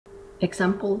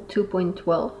Example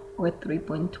 2.12 or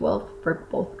 3.12 for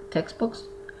both textbooks.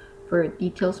 For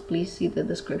details, please see the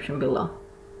description below.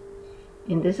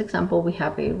 In this example, we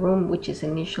have a room which is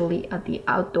initially at the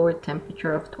outdoor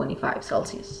temperature of 25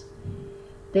 Celsius.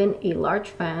 Then a large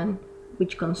fan,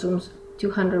 which consumes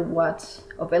 200 watts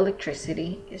of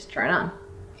electricity, is turned on.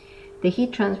 The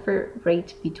heat transfer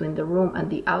rate between the room and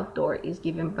the outdoor is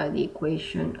given by the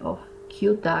equation of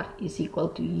Q dot is equal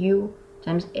to U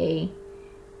times A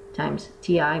times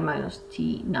Ti minus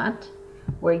T naught,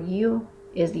 where U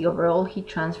is the overall heat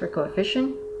transfer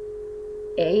coefficient,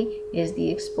 A is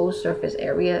the exposed surface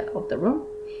area of the room,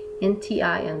 and Ti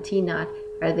and T naught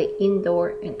are the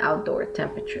indoor and outdoor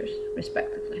temperatures,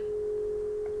 respectively.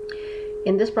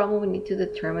 In this problem, we need to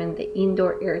determine the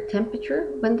indoor air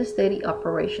temperature when the steady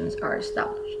operations are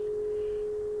established.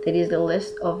 That is the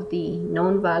list of the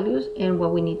known values and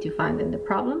what we need to find in the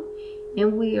problem.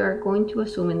 And we are going to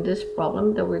assume in this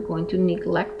problem that we're going to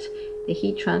neglect the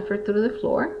heat transfer through the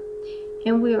floor.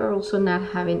 And we are also not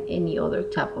having any other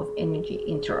type of energy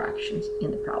interactions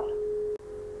in the problem.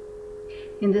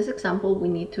 In this example, we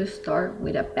need to start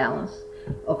with a balance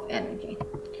of energy.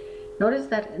 Notice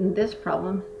that in this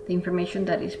problem, the information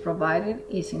that is provided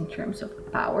is in terms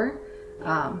of power,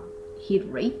 heat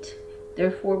rate.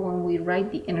 Therefore, when we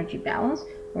write the energy balance,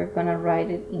 we're going to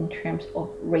write it in terms of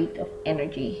rate of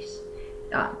energies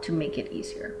to make it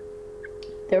easier.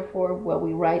 Therefore, what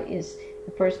we write is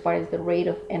the first part is the rate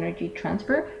of energy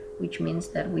transfer, which means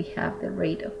that we have the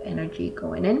rate of energy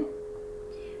going in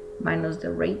minus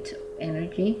the rate of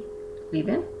energy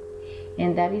leaving,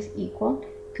 and that is equal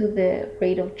to the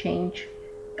rate of change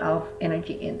of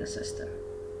energy in the system.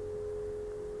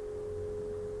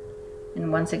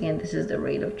 And once again, this is the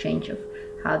rate of change of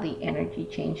how the energy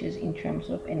changes in terms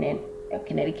of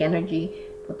kinetic energy,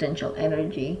 potential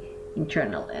energy,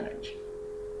 internal energy.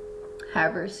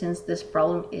 However, since this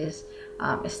problem is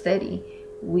steady,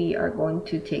 we are going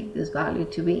to take this value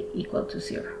to be equal to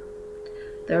 0.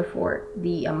 Therefore,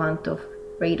 the amount of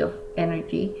rate of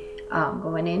energy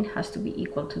going in has to be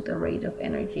equal to the rate of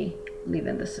energy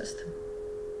leaving the system.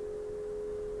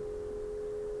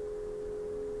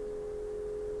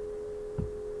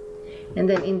 And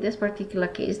then in this particular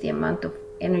case, the amount of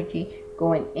energy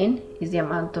going in is the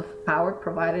amount of power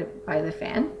provided by the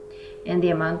fan, and the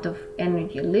amount of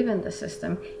energy leaving the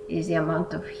system is the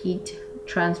amount of heat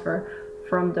transfer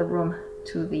from the room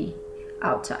to the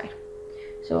outside.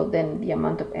 So then the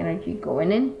amount of energy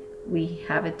going in, we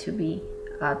have it to be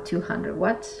 200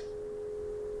 watts,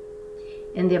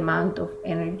 and the amount of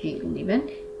energy leaving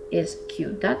is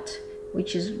Q dot,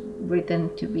 which is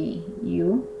written to be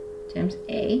U times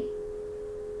A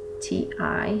Ti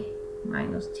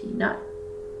minus T naught.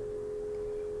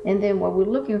 And then what we're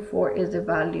looking for is the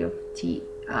value of Ti,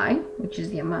 which is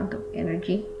the amount of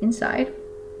energy inside.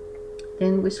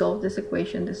 Then we solve this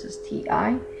equation. This is Ti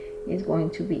is going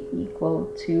to be equal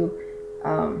to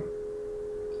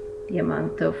the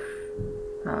amount of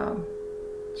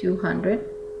 200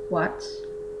 watts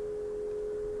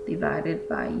divided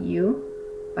by U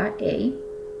by A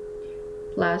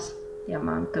plus the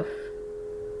amount of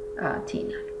T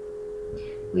naught.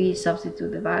 We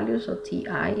substitute the value, so Ti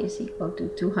is equal to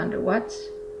 200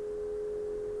 watts.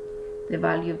 The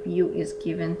value of U is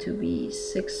given to be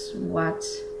 6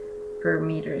 watts per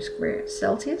meter squared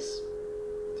Celsius,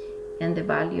 and the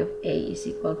value of A is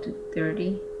equal to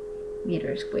 30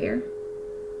 meters squared,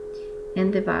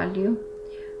 and the value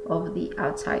of the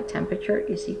outside temperature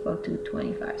is equal to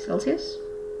 25 Celsius.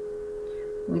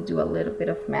 We do a little bit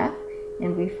of math,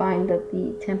 and we find that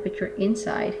the temperature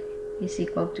inside is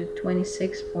equal to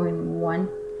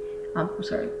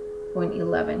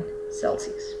 0.11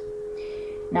 Celsius.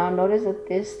 Now notice that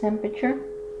this temperature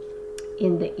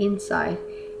in the inside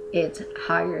is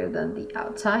higher than the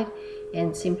outside,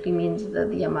 and simply means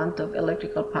that the amount of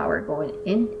electrical power going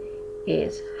in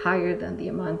is higher than the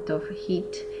amount of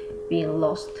heat being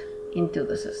lost into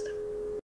the system.